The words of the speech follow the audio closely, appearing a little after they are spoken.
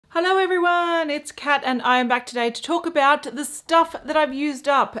Hello everyone, it's Kat and I am back today to talk about the stuff that I've used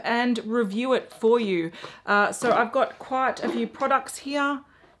up and review it for you. So I've got quite a few products here.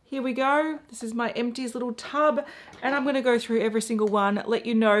 Here we go. This is my Empties little tub and I'm going to go through every single one, let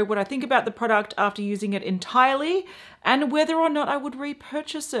you know what I think about the product after using it entirely and whether or not I would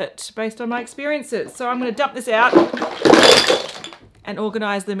repurchase it based on my experiences. So I'm going to dump this out and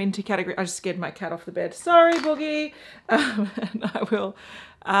organize them into categories. I just scared my cat off the bed. Sorry, Boogie. And I will.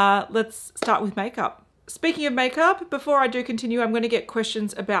 Let's start with makeup. Speaking of makeup, before I do continue, I'm going to get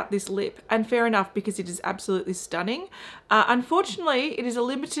questions about this lip, and fair enough because it is absolutely stunning. Unfortunately, it is a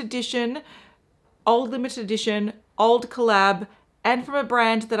limited edition, old collab, and from a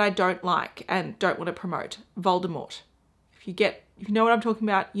brand that I don't like and don't want to promote, Voldemort. If you know what I'm talking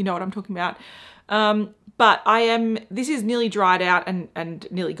about, you know what I'm talking about. But this is nearly dried out and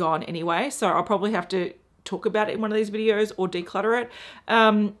nearly gone anyway, so I'll probably have to talk about it in one of these videos or declutter it.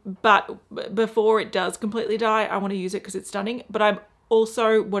 But before it does completely die, I want to use it because it's stunning, but I'm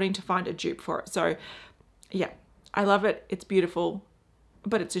also wanting to find a dupe for it. So yeah, I love it. It's beautiful,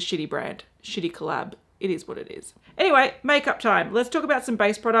 but it's a shitty brand, shitty collab. It is what it is. Anyway, makeup time. Let's talk about some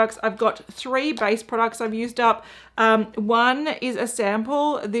base products. I've got 3 base products I've used up. One is a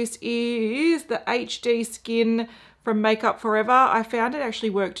sample. This is the HD Skin from Makeup Forever. I found it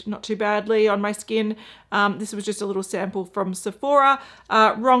actually worked not too badly on my skin. This was just a little sample from Sephora.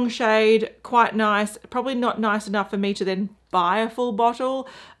 Wrong shade, quite nice. Probably not nice enough for me to then buy a full bottle,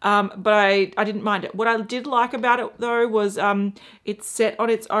 but I didn't mind it. What I did like about it though was it's set on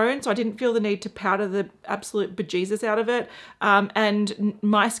its own, so I didn't feel the need to powder the absolute bejesus out of it. And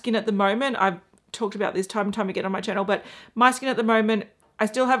my skin at the moment, I've talked about this time and time again on my channel, but my skin at the moment, I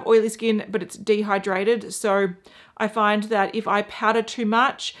still have oily skin, but it's dehydrated. So I find that if I powder too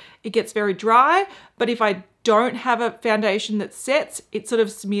much, it gets very dry. But if I don't have a foundation that sets, it sort of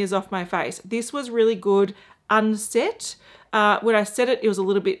smears off my face. This was really good unset. When I set it, it was a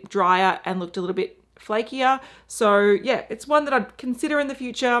little bit drier and looked a little bit flakier. So yeah, it's one that I'd consider in the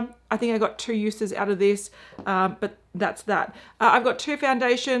future. I think I got 2 uses out of this, but that's that. I've got 2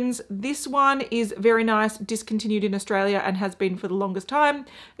 foundations. This one is very nice, discontinued in Australia and has been for the longest time.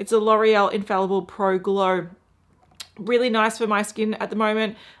 It's a L'Oreal Infallible Pro Glow. Really nice for my skin at the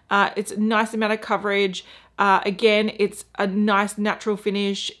moment. It's a nice amount of coverage. Again, it's a nice natural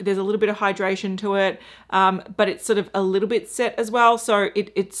finish. There's a little bit of hydration to it, but it's sort of a little bit set as well. So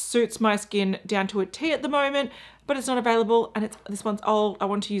it suits my skin down to a T at the moment, but it's not available and this one's old. I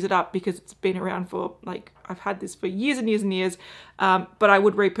want to use it up because it's been around for I've had this for years and years and years, but I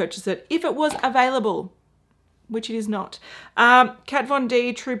would repurchase it if it was available, which it is not. Kat Von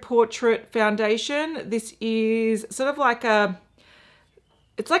D True Portrait Foundation. This is sort of like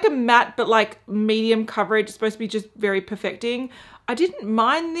it's like a matte, but like medium coverage. It's supposed to be just very perfecting. I didn't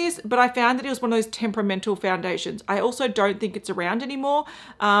mind this, but I found that it was one of those temperamental foundations. I also don't think it's around anymore.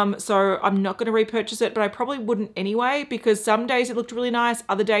 So I'm not going to repurchase it, but I probably wouldn't anyway, because some days it looked really nice,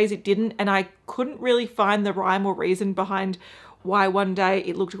 other days it didn't. And I couldn't really find the rhyme or reason behind why one day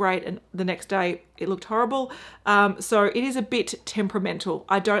it looked great and the next day it looked horrible. So it is a bit temperamental.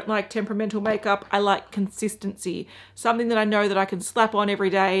 I don't like temperamental makeup. I like consistency. Something that I know that I can slap on every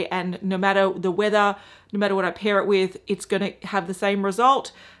day, and no matter the weather, no matter what I pair it with, it's going to have the same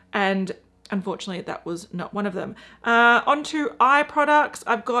result. And unfortunately, that was not one of them. Onto eye products.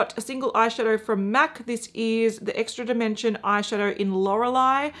 I've got a single eyeshadow from MAC. This is the Extra Dimension eyeshadow in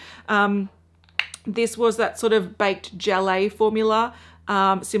Lorelei. This was that sort of baked gelée formula,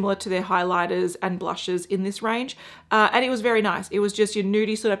 similar to their highlighters and blushes in this range. And it was very nice. It was just your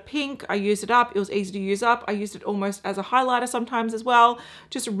nudie sort of pink. I used it up. It was easy to use up. I used it almost as a highlighter sometimes as well.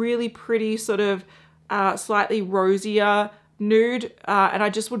 Just really pretty sort of slightly rosier nude, and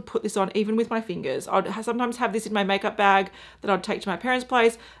I just would put this on even with my fingers. I'd sometimes have this in my makeup bag that I'd take to my parents'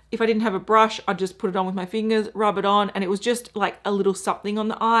 place. If I didn't have a brush, I'd just put it on with my fingers, rub it on, and it was just like a little something on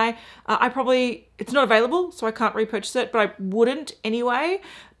the eye. It's not available, so I can't repurchase it, but I wouldn't anyway,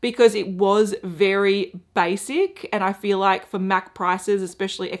 because it was very basic, and I feel like for MAC prices,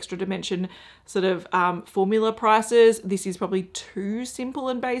 especially Extra Dimension sort of formula prices, this is probably too simple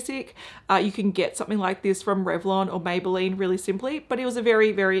and basic. You can get something like this from Revlon or Maybelline really simply, but it was a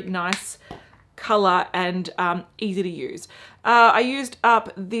very, very nice color and easy to use. I used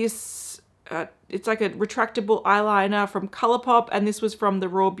up this, it's like a retractable eyeliner from Colourpop, and this was from the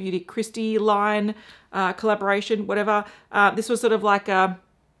Raw Beauty Christie line collaboration, whatever. This was sort of like a,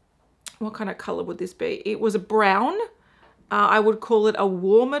 what kind of color would this be? It was a brown. I would call it a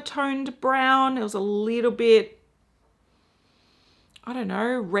warmer toned brown. It was a little bit, I don't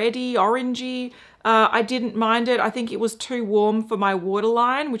know, reddy, orangey. I didn't mind it. I think it was too warm for my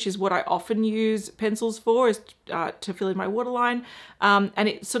waterline, which is what I often use pencils for, is to fill in my waterline. And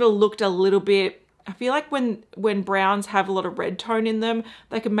it sort of looked a little bit, I feel like when browns have a lot of red tone in them,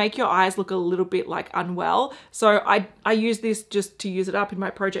 they can make your eyes look a little bit like unwell. So I use this just to use it up in my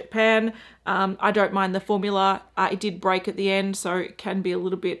project pan. I don't mind the formula. It did break at the end, so it can be a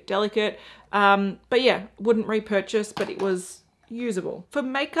little bit delicate. But yeah, wouldn't repurchase, but it was usable. For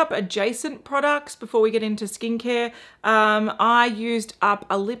makeup adjacent products, before we get into skincare, I used up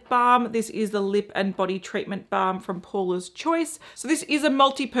a lip balm. This is the Lip and Body Treatment Balm from Paula's Choice. So this is a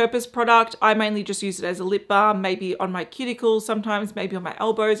multi-purpose product. I mainly just use it as a lip balm, maybe on my cuticles sometimes, maybe on my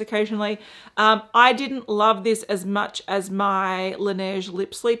elbows occasionally. I didn't love this as much as my Laneige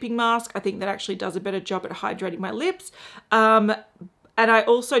lip sleeping mask. I think that actually does a better job at hydrating my lips. And I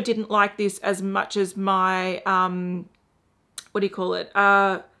also didn't like this as much as my what do you call it?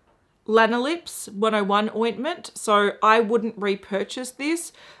 Lanolips 101 ointment. So I wouldn't repurchase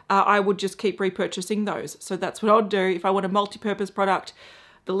this. I would just keep repurchasing those. So that's what I'll do. If I want a multi-purpose product,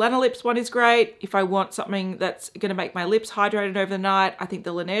 the Lanolips one is great. If I want something that's going to make my lips hydrated over the night, I think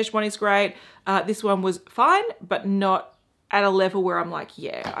the Laneige one is great. This one was fine, but not at a level where I'm like,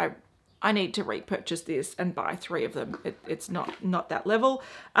 yeah, I need to repurchase this and buy 3 of them. It's not that level.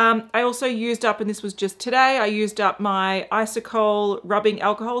 I also used up, and this was just today, I used up my Isocol rubbing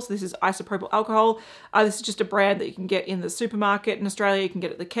alcohol. So this is isopropyl alcohol. This is just a brand that you can get in the supermarket in Australia. You can get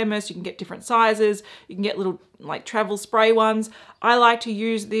it at the chemist. You can get different sizes. You can get little like travel spray ones. I like to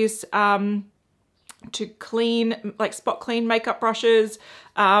use this to clean, like spot clean makeup brushes.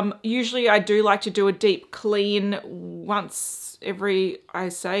 Usually I do like to do a deep clean once every, I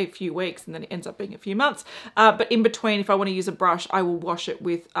say, a few weeks, and then it ends up being a few months. But in between, if I want to use a brush, I will wash it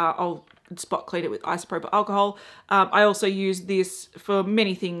with, I'll spot clean it with isopropyl alcohol. I also use this for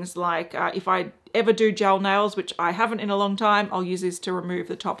many things, like if I ever do gel nails, which I haven't in a long time, I'll use this to remove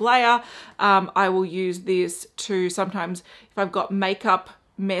the top layer. I will use this to sometimes, if I've got makeup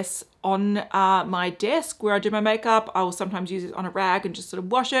mess on my desk where I do my makeup, I will sometimes use it on a rag and just sort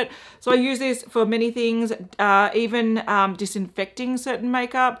of wash it. So I use this for many things, even disinfecting certain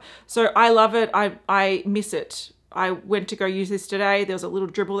makeup. So I love it. I miss it. I went to go use this today. There was a little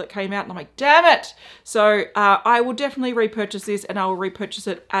dribble that came out and I'm like, damn it. So I will definitely repurchase this, and I will repurchase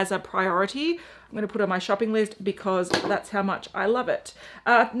it as a priority. I'm going to put on my shopping list because that's how much I love it.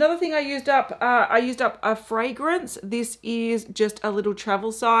 Another thing I used up a fragrance. This is just a little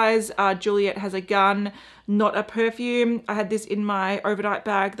travel size. Juliet has a gun, not a perfume. I had this in my overnight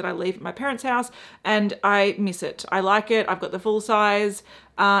bag that I leave at my parents' house, and I miss it. I like it. I've got the full size.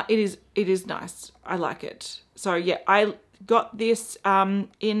 It is nice. I like it. So yeah, I got this in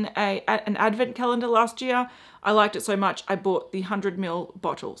an advent calendar last year. I liked it so much, I bought the 100 ml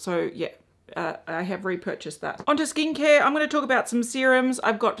bottle. So yeah. I have repurchased that. Onto skincare, I'm going to talk about some serums.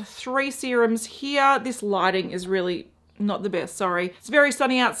 I've got 3 serums here. This lighting is really not the best, sorry. It's very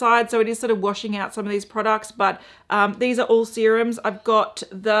sunny outside, so it is sort of washing out some of these products, but these are all serums. I've got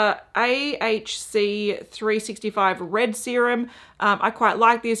the AHC 365 Red Serum. I quite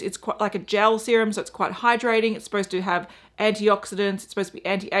like this. It's quite like a gel serum, so it's quite hydrating. It's supposed to have antioxidants. It's supposed to be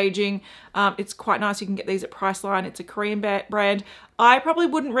anti-aging. It's quite nice. You can get these at Priceline. It's a Korean brand. I probably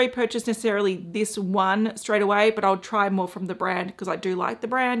wouldn't repurchase necessarily this one straight away, but I'll try more from the brand because I do like the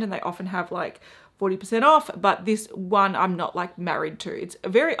brand and they often have like 40% off, but this one I'm not like married to. It's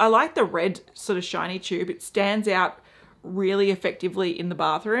I like the red sort of shiny tube. It stands out really effectively in the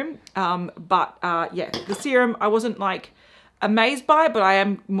bathroom. Yeah, the serum I wasn't like amazed by, but I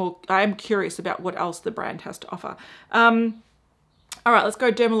am curious about what else the brand has to offer. All right, let's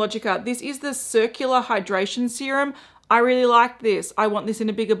go Dermalogica. This is the Circular Hydration Serum. I really like this. I want this in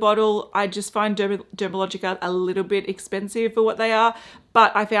a bigger bottle. I just find Dermalogica a little bit expensive for what they are,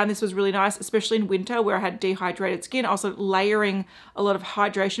 but I found this was really nice, especially in winter where I had dehydrated skin. Also layering a lot of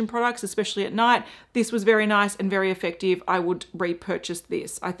hydration products, especially at night. This was very nice and very effective. I would repurchase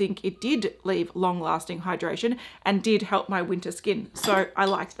this. I think it did leave long-lasting hydration and did help my winter skin, so I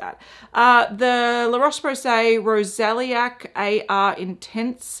liked that. The La Roche-Posay Rosaliac AR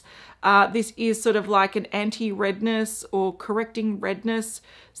Intense. This is sort of like an anti-redness or correcting redness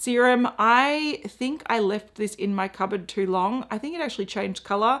serum. I think I left this in my cupboard too long. I think it actually changed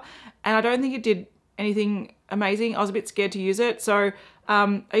color and I don't think it did anything amazing. I was a bit scared to use it. So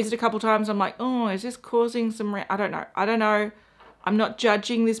I used it a couple times. I'm like, oh, is this causing some, I don't know. I'm not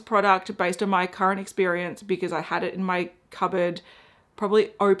judging this product based on my current experience because I had it in my cupboard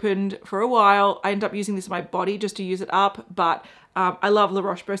probably opened for a while. I end up using this on my body just to use it up, but I love La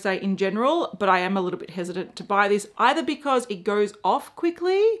Roche-Posay in general, but I am a little bit hesitant to buy this, either because it goes off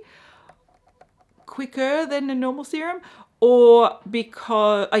quicker than a normal serum, or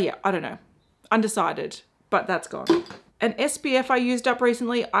because, oh yeah, I don't know, undecided, but that's gone. An SPF I used up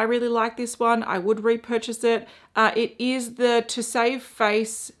recently. I really like this one. I would repurchase it. It is the To Save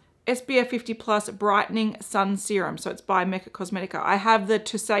Face SPF 50 Plus Brightening Sun Serum. So it's by Mecca Cosmetica. I have the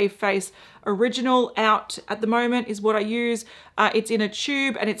To Save Face original out at the moment is what I use. It's in a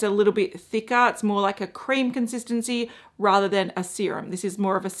tube and it's a little bit thicker. It's more like a cream consistency rather than a serum. This is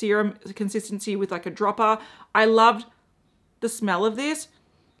more of a serum consistency with like a dropper. I loved the smell of this.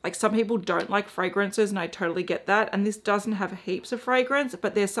 Like, some people don't like fragrances and I totally get that. And this doesn't have heaps of fragrance,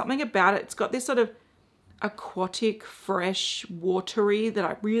 but there's something about it. It's got this sort of aquatic, fresh, watery that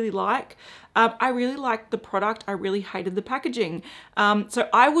I really like. I really liked the product. I really hated the packaging. So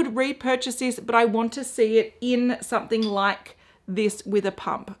I would repurchase this, but I want to see it in something like this with a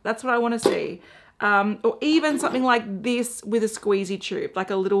pump. That's what I want to see. Or even something like this with a squeezy tube, like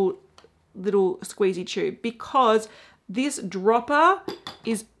a little squeezy tube, because this dropper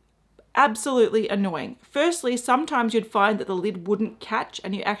is absolutely annoying. Firstly, sometimes you'd find that the lid wouldn't catch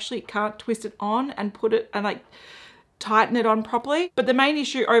and you actually can't twist it on and put it and like tighten it on properly. But the main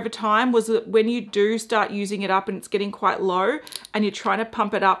issue over time was that when you do start using it up and it's getting quite low and you're trying to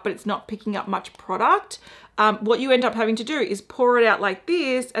pump it up but it's not picking up much product, what you end up having to do is pour it out like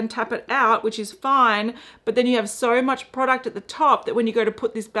this and tap it out, which is fine, but then you have so much product at the top that when you go to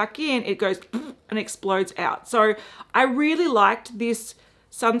put this back in, it goes and explodes out. So I really liked this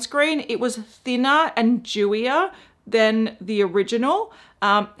sunscreen. It was thinner and dewier than the original.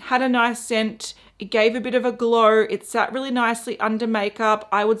 Had a nice scent. It gave a bit of a glow. It sat really nicely under makeup.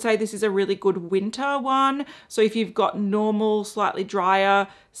 I would say this is a really good winter one. So if you've got normal, slightly drier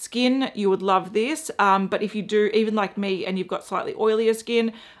skin, you would love this. But if you do, even like me, and you've got slightly oilier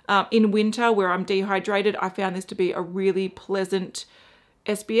skin, in winter where I'm dehydrated, I found this to be a really pleasant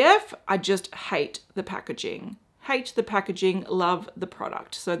SPF. I just hate the packaging. Hate the packaging, love the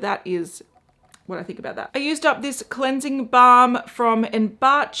product. So that is what I think about that. I used up this cleansing balm from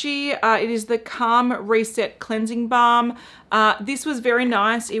Enbacci. It is the Calm Reset Cleansing Balm. This was very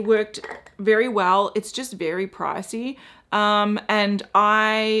nice. It worked very well. It's just very pricey. And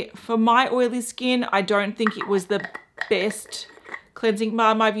for my oily skin, I don't think it was the best cleansing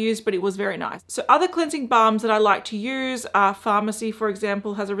balm I've used, but it was very nice. So other cleansing balms that I like to use, Pharmacy, for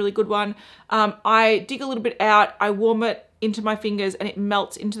example, has a really good one. I dig a little bit out, I warm it into my fingers and it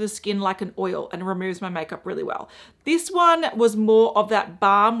melts into the skin like an oil and removes my makeup really well. This one was more of that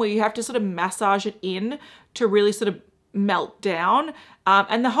balm where you have to sort of massage it in to really sort of melt down.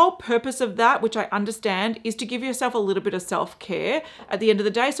 And the whole purpose of that, which I understand, is to give yourself a little bit of self-care at the end of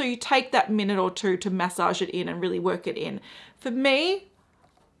the day. So you take that minute or two to massage it in and really work it in. For me,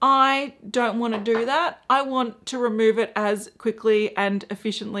 I don't want to do that. I want to remove it as quickly and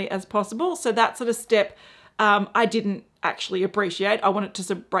efficiently as possible. So that sort of step, I didn't actually appreciate. I want it to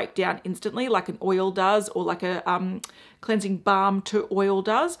sort of break down instantly like an oil does, or like a cleansing balm to oil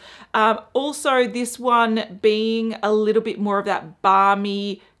does. Also, this one being a little bit more of that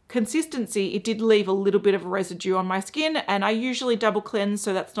balmy consistency, it did leave a little bit of a residue on my skin, and I usually double cleanse,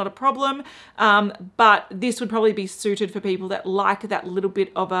 so that's not a problem. But this would probably be suited for people that like that little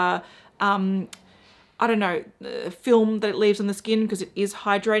bit of a I don't know, film that it leaves on the skin because it is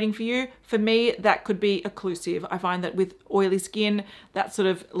hydrating for you. For me, that could be occlusive. I find that with oily skin, that sort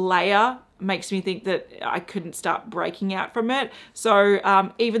of layer makes me think that I couldn't start breaking out from it.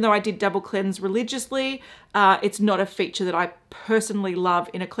 So even though I did double cleanse religiously, it's not a feature that I personally love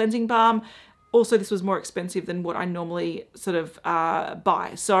in a cleansing balm. Also, this was more expensive than what I normally sort of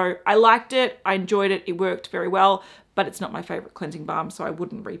buy. So I liked it, I enjoyed it, it worked very well, but it's not my favorite cleansing balm, so I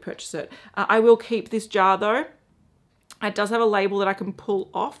wouldn't repurchase it. I will keep this jar though. It does have a label that I can pull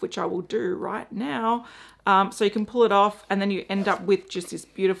off, which I will do right now. So you can pull it off and then you end up with just this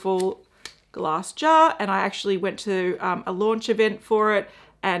beautiful glass jar. And I actually went to a launch event for it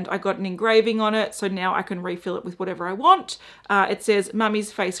and I got an engraving on it. So now I can refill it with whatever I want. It says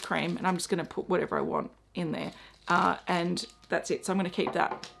Mummy's Face Cream, and I'm just gonna put whatever I want in there. And that's it, so I'm gonna keep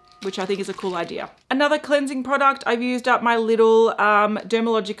that, which I think is a cool idea. Another cleansing product, I've used up my little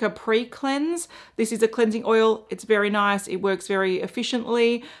Dermalogica Pre Cleanse. This is a cleansing oil. It's very nice. It works very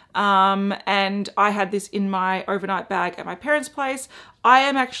efficiently. and I had this in my overnight bag at my parents' place. I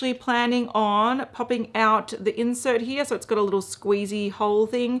am actually planning on popping out the insert here, so it's got a little squeezy hole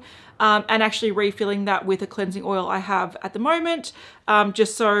thing, and actually refilling that with a cleansing oil I have at the moment,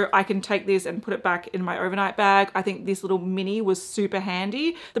 just so I can take this and put it back in my overnight bag. I think this little mini was super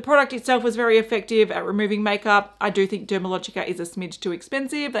handy. The product itself was very effective at removing makeup. I do think Dermalogica is a smidge too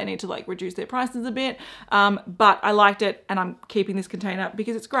expensive. They need to like reduce their prices a bit, but I liked it and I'm keeping this container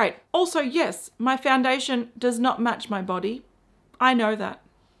because it's great. Also, yes, my foundation does not match my body. I know that,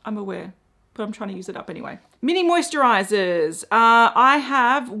 I'm aware, but I'm trying to use it up anyway. Mini moisturizers. I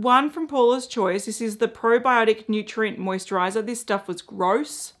have one from Paula's Choice. This is the Probiotic Nutrient Moisturizer. This stuff was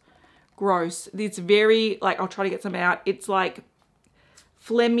gross. Gross. It's very, like, I'll try to get some out. It's like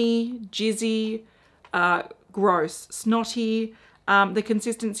phlegmy, jizzy, gross, snotty. The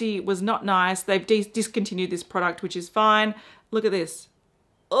consistency was not nice. They've discontinued this product, which is fine. Look at this.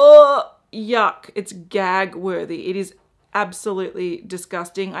 Oh, yuck. It's gag worthy. It is absolutely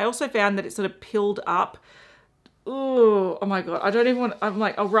disgusting. I also found that it sort of pilled up. Ooh, oh my God. I don't even want, I'm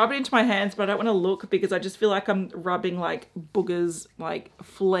like, I'll rub it into my hands, but I don't want to look because I just feel like I'm rubbing like boogers, like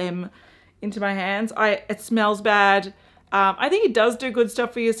phlegm into my hands. It smells bad. I think it does do good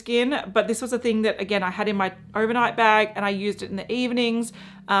stuff for your skin, but this was a thing that, again, I had in my overnight bag and I used it in the evenings,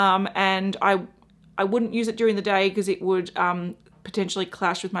 and I wouldn't use it during the day because it would potentially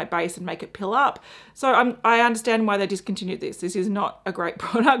clash with my base and make it pill up. So I understand why they discontinued this. This is not a great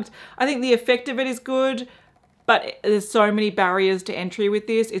product. I think the effect of it is good, but there's so many barriers to entry with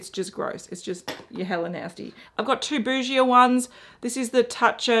this. It's just gross. It's just, you're hella nasty. I've got two bougier ones. This is the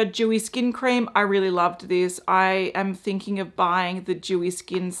Tatcha Dewy Skin Cream. I really loved this. I am thinking of buying the Dewy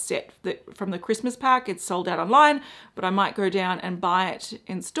Skin set from the Christmas pack. It's sold out online, but I might go down and buy it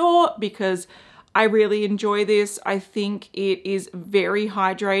in store because I really enjoy this. I think it is very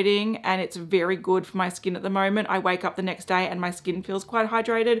hydrating and it's very good for my skin at the moment. I wake up the next day and my skin feels quite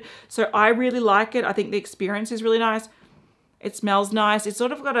hydrated. So I really like it. I think the experience is really nice. It smells nice. It's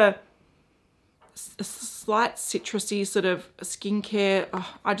sort of got a slight citrusy sort of skincare.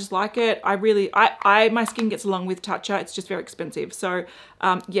 Oh, I just like it. My skin gets along with Tatcha. It's just very expensive. So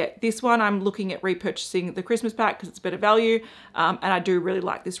yeah, this one I'm looking at repurchasing the Christmas pack because it's better value. And I do really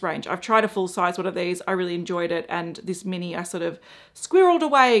like this range. I've tried a full size one of these. I really enjoyed it. And this mini I sort of squirreled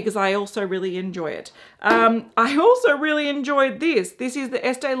away because I also really enjoy it. I also really enjoyed this. This is the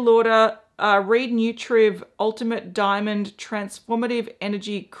Estée Lauder Re-Nutriv Ultimate Diamond Transformative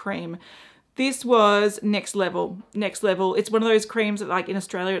Energy Cream. This was next level, next level. It's one of those creams that like in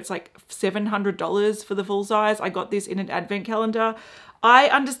Australia, it's like $700 for the full size. I got this in an advent calendar. I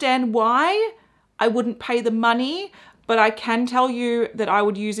understand why I wouldn't pay the money, but I can tell you that I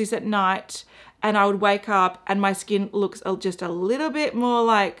would use this at night and I would wake up and my skin looks just a little bit more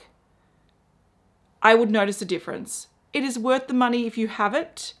like, I would notice a difference. It is worth the money if you have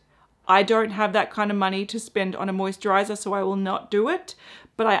it. I don't have that kind of money to spend on a moisturizer, so I will not do it.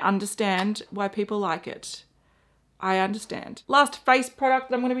 But I understand why people like it. I understand. Last face product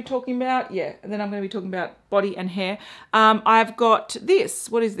that I'm going to be talking about. Yeah, and then I'm going to be talking about body and hair. I've got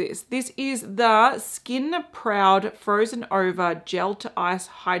this. What is this? This is the Skin Proud Frozen Over Gel to Ice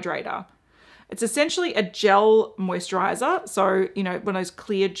Hydrator. It's essentially a gel moisturizer. So, you know, one of those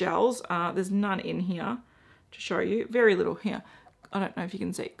clear gels. There's none in here to show you. Very little here. I don't know if you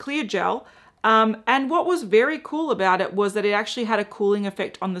can see. Clear gel. And what was very cool about it was that it actually had a cooling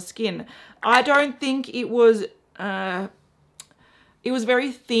effect on the skin. I don't think it was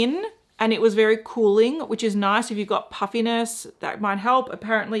very thin and it was very cooling, which is nice if you've got puffiness. That might help.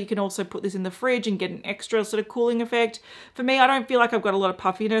 Apparently you can also put this in the fridge and get an extra sort of cooling effect. For me, I don't feel like I've got a lot of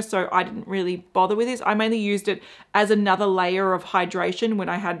puffiness, so I didn't really bother with this. I mainly used it as another layer of hydration when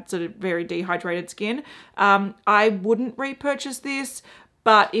I had sort of very dehydrated skin. I wouldn't repurchase this.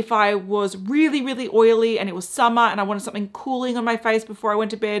 But if I was really, really oily and it was summer and I wanted something cooling on my face before I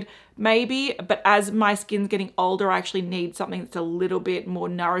went to bed, maybe. But as my skin's getting older, I actually need something that's a little bit more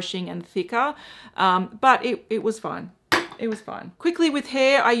nourishing and thicker. But it was fine. It was fine. Quickly with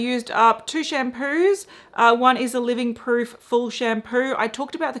hair, I used up two shampoos. One is a Living Proof Full Shampoo. I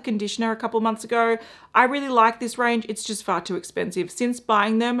talked about the conditioner a couple months ago. I really like this range. It's just far too expensive. Since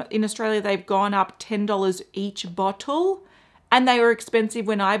buying them in Australia, they've gone up $10 each bottle. And they were expensive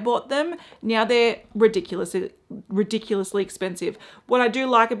when I bought them. Now they're ridiculously expensive. What I do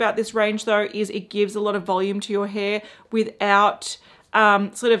like about this range though is it gives a lot of volume to your hair without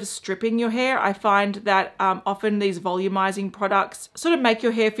sort of stripping your hair. I find that often these volumizing products sort of make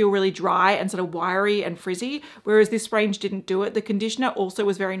your hair feel really dry and sort of wiry and frizzy, whereas this range didn't do it. The conditioner also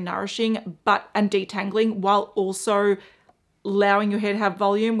was very nourishing and detangling while also allowing your hair to have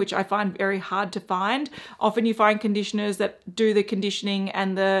volume, which I find very hard to find. Often you find conditioners that do the conditioning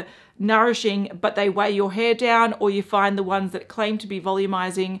and the nourishing, but they weigh your hair down, or you find the ones that claim to be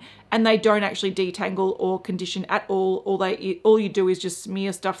volumizing and they don't actually detangle or condition at all. All you do is just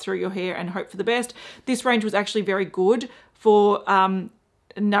smear stuff through your hair and hope for the best. This range was actually very good for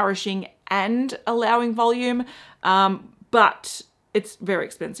nourishing and allowing volume, but it's very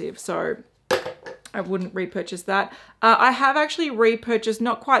expensive, so I wouldn't repurchase that. I have actually repurchased,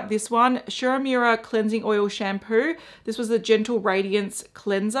 not quite this one, Umeura Cleansing Oil Shampoo. This was the Gentle Radiance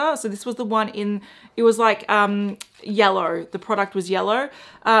Cleanser. So this was the one in, it was like yellow. The product was yellow.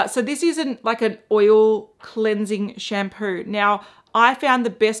 So this isn't like an oil cleansing shampoo. Now, I found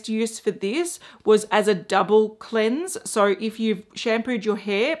the best use for this was as a double cleanse. So if you've shampooed your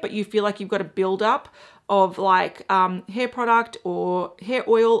hair, but you feel like you've got a buildup of like hair product or hair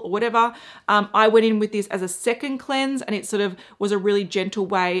oil or whatever, I went in with this as a second cleanse, and it sort of was a really gentle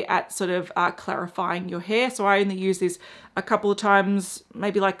way at sort of clarifying your hair. So I only use this a couple of times,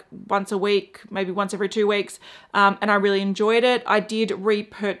 maybe like once a week, maybe once every 2 weeks, and I really enjoyed it. I did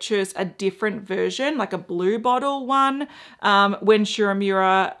repurchase a different version, like a blue bottle one, when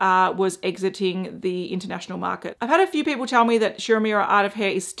Umeura was exiting the international market. I've had a few people tell me that Umeura Art of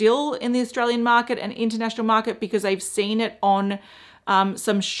Hair is still in the Australian market and international market because they've seen it on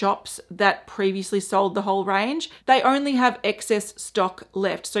some shops that previously sold the whole range. They only have excess stock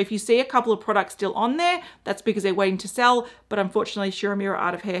left. So if you see a couple of products still on there, that's because they're waiting to sell. But unfortunately, Umeura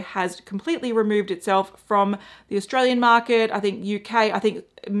Art of Hair has completely removed itself from the Australian market, I think UK, I think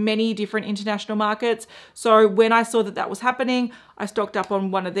many different international markets. So when I saw that that was happening, I stocked up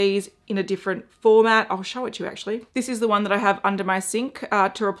on one of these in a different format. I'll show it to you actually. This is the one that I have under my sink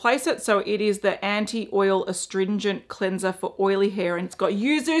to replace it. So it is the Anti-Oil Astringent Cleanser for oily hair, and it's got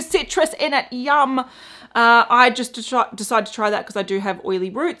yuzu citrus in it. Yum. I just decided to try that because I do have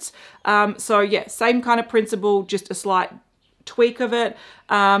oily roots. So yeah, same kind of principle, just a slight tweak of it.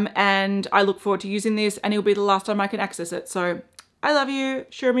 And I look forward to using this, and it'll be the last time I can access it. So I love you,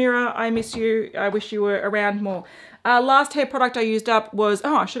 Umeura. I miss you. I wish you were around more. Last hair product I used up was,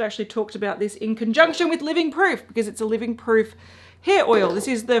 I should actually talked about this in conjunction with Living Proof because it's a Living Proof hair oil. This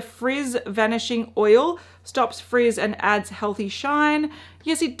is the Frizz Vanishing Oil. Stops frizz and adds healthy shine.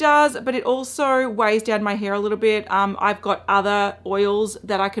 Yes, it does, but it also weighs down my hair a little bit. I've got other oils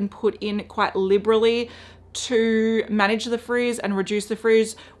that I can put in quite liberally to manage the frizz and reduce the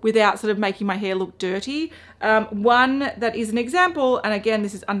frizz without sort of making my hair look dirty. One that is an example, and again,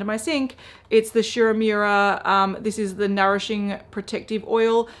 this is under my sink, it's the Umeura, this is the Nourishing Protective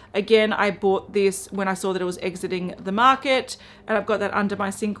Oil. Again, I bought this when I saw that it was exiting the market, and I've got that under my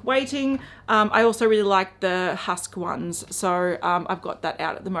sink waiting. I also really like the husk ones, so I've got that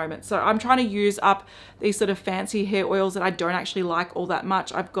out at the moment. So I'm trying to use up these sort of fancy hair oils that I don't actually like all that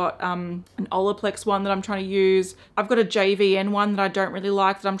much. I've got an Olaplex one that I'm trying to use. I've got a JVN one that I don't really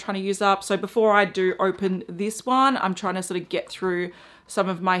like that I'm trying to use up. So before I do open this one, I'm trying to sort of get through some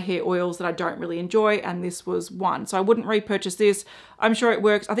of my hair oils that I don't really enjoy, and this was one. So I wouldn't repurchase this. I'm sure it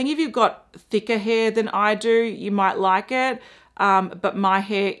works. I think if you've got thicker hair than I do, you might like it. But my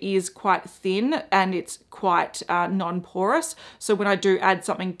hair is quite thin and it's quite non-porous. So when I do add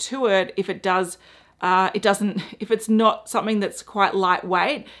something to it, if it does, if it's not something that's quite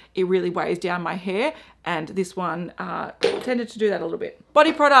lightweight, it really weighs down my hair. And this one tended to do that a little bit.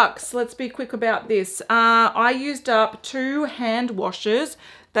 Body products, let's be quick about this. I used up 2 hand washes.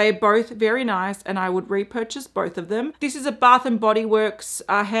 They're both very nice, and I would repurchase both of them. This is a Bath & Body Works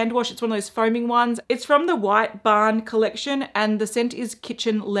hand wash. It's one of those foaming ones. It's from the White Barn collection, and the scent is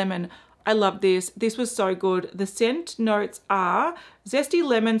Kitchen Lemon. I love this. This was so good. The scent notes are zesty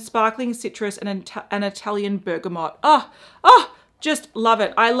lemon, sparkling citrus, and an Italian bergamot. Just love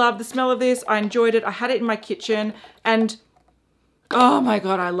it. I love the smell of this. I enjoyed it. I had it in my kitchen, and oh my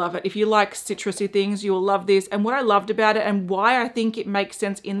God, I love it. If you like citrusy things, you will love this. And what I loved about it, and why I think it makes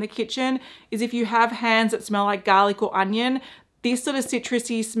sense in the kitchen, is if you have hands that smell like garlic or onion, this sort of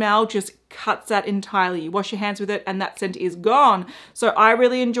citrusy smell just cuts that entirely. You wash your hands with it and that scent is gone. So I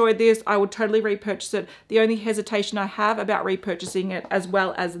really enjoyed this. I would totally repurchase it. The only hesitation I have about repurchasing it, as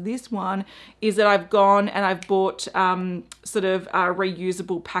well as this one, is that I've gone and I've bought sort of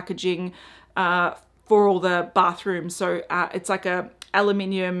reusable packaging for all the bathrooms. So it's like a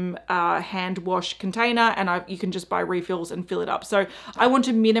aluminium hand wash container, and you can just buy refills and fill it up. So I want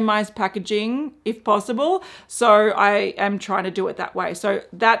to minimize packaging if possible. So I am trying to do it that way. So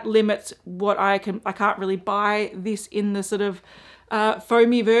that limits what I can't really buy this in the sort of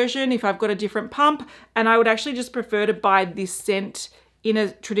foamy version if I've got a different pump. And I would actually just prefer to buy this scent in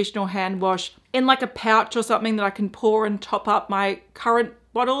a traditional hand wash in like a pouch or something that I can pour and top up my current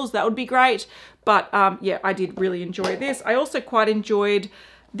bottles, that would be great. But yeah, I did really enjoy this. I also quite enjoyed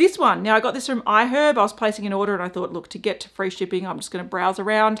this one. Now I got this from iHerb. I was placing an order and I thought, look, to get to free shipping, I'm just going to browse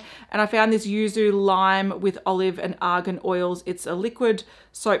around. And I found this yuzu lime with olive and argan oils. It's a liquid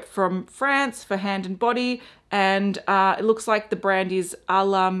soap from France for hand and body. And it looks like the brand is A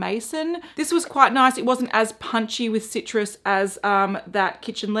La Mason. This was quite nice. It wasn't as punchy with citrus as that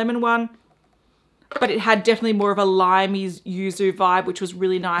Kitchen Lemon one, but it had definitely more of a limey yuzu vibe, which was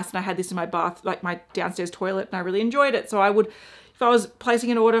really nice. And I had this in my bath, like my downstairs toilet, and I really enjoyed it. So I would, if I was placing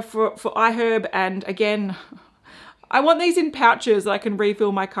an order for iHerb, and again, I want these in pouches that I can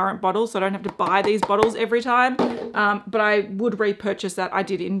refill my current bottles so I don't have to buy these bottles every time. But I would repurchase that. I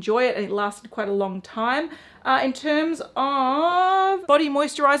did enjoy it and it lasted quite a long time. In terms of body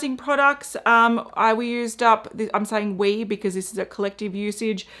moisturizing products, we used up, I'm saying we because this is a collective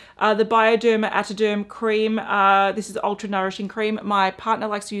usage, the Bioderma Atoderm cream. This is ultra nourishing cream. My partner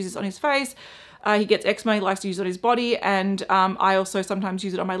likes to use this on his face. He gets eczema, he likes to use it on his body, and I also sometimes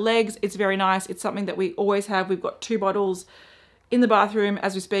use it on my legs. It's very nice. It's something that we always have. We've got 2 bottles in the bathroom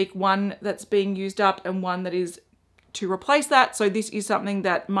as we speak, one that's being used up and one that is to replace that. So this is something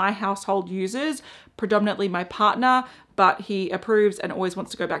that my household uses, predominantly my partner, but he approves and always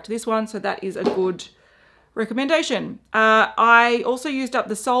wants to go back to this one. So that is a good recommendation. I also used up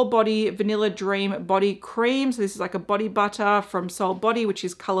the Soul Body Vanilla Dream Body Cream. So this is like a body butter from Soul Body, which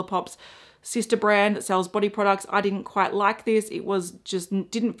is Colourpop's sister brand that sells body products. I didn't quite like this. It was just,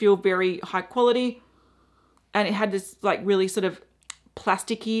 didn't feel very high quality. And it had this like really sort of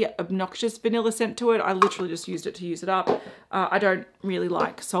plasticky, obnoxious vanilla scent to it. I literally just used it to use it up. I don't really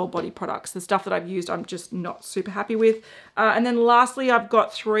like Soul Body products. The stuff that I've used, I'm just not super happy with. And then lastly, I've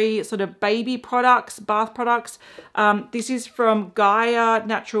got 3 sort of baby products, bath products. This is from Gaia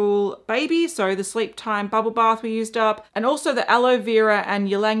Natural Baby. So the Sleep Time Bubble Bath we used up. And also the Aloe Vera and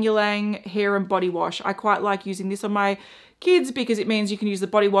Ylang Ylang Hair and Body Wash. I quite like using this on my kids because it means you can use the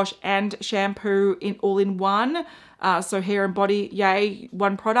body wash and shampoo all in one. So hair and body, yay,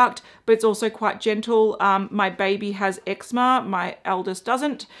 one product, but it's also quite gentle. My baby has eczema, my eldest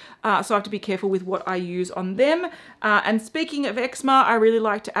doesn't, so I have to be careful with what I use on them. And speaking of eczema, I really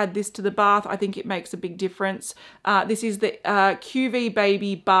like to add this to the bath. I think it makes a big difference. This is the QV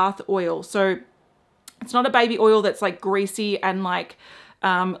Baby Bath Oil. So it's not a baby oil that's like greasy and like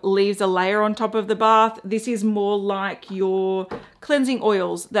leaves a layer on top of the bath. This is more like your cleansing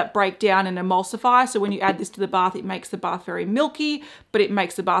oils that break down and emulsify. So when you add this to the bath, it makes the bath very milky, but it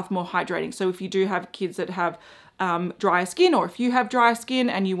makes the bath more hydrating. So if you do have kids that have drier skin, or if you have drier skin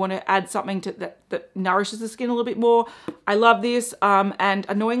and you want to add something to that nourishes the skin a little bit more, I love this. And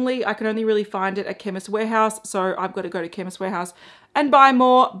annoyingly, I can only really find it at Chemist Warehouse. So I've got to go to Chemist Warehouse and buy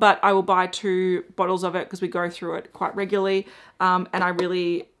more, but I will buy 2 bottles of it because we go through it quite regularly. And I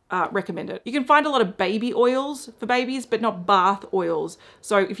really recommend it. You can find a lot of baby oils for babies, but not bath oils.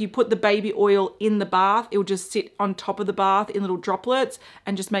 So if you put the baby oil in the bath, it will just sit on top of the bath in little droplets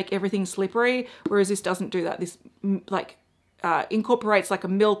and just make everything slippery. Whereas this doesn't do that. This like incorporates like a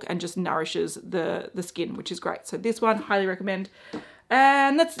milk and just nourishes the skin, which is great. So this one, highly recommend.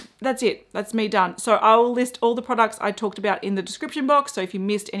 And that's it. That's me done. So I'll list all the products I talked about in the description box. So if you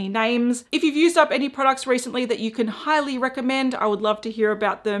missed any names, if you've used up any products recently that you can highly recommend, I would love to hear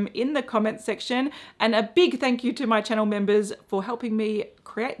about them in the comments section. And a big thank you to my channel members for helping me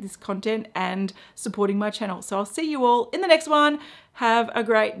create this content and supporting my channel. So I'll see you all in the next one. Have a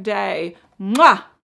great day. Mwah!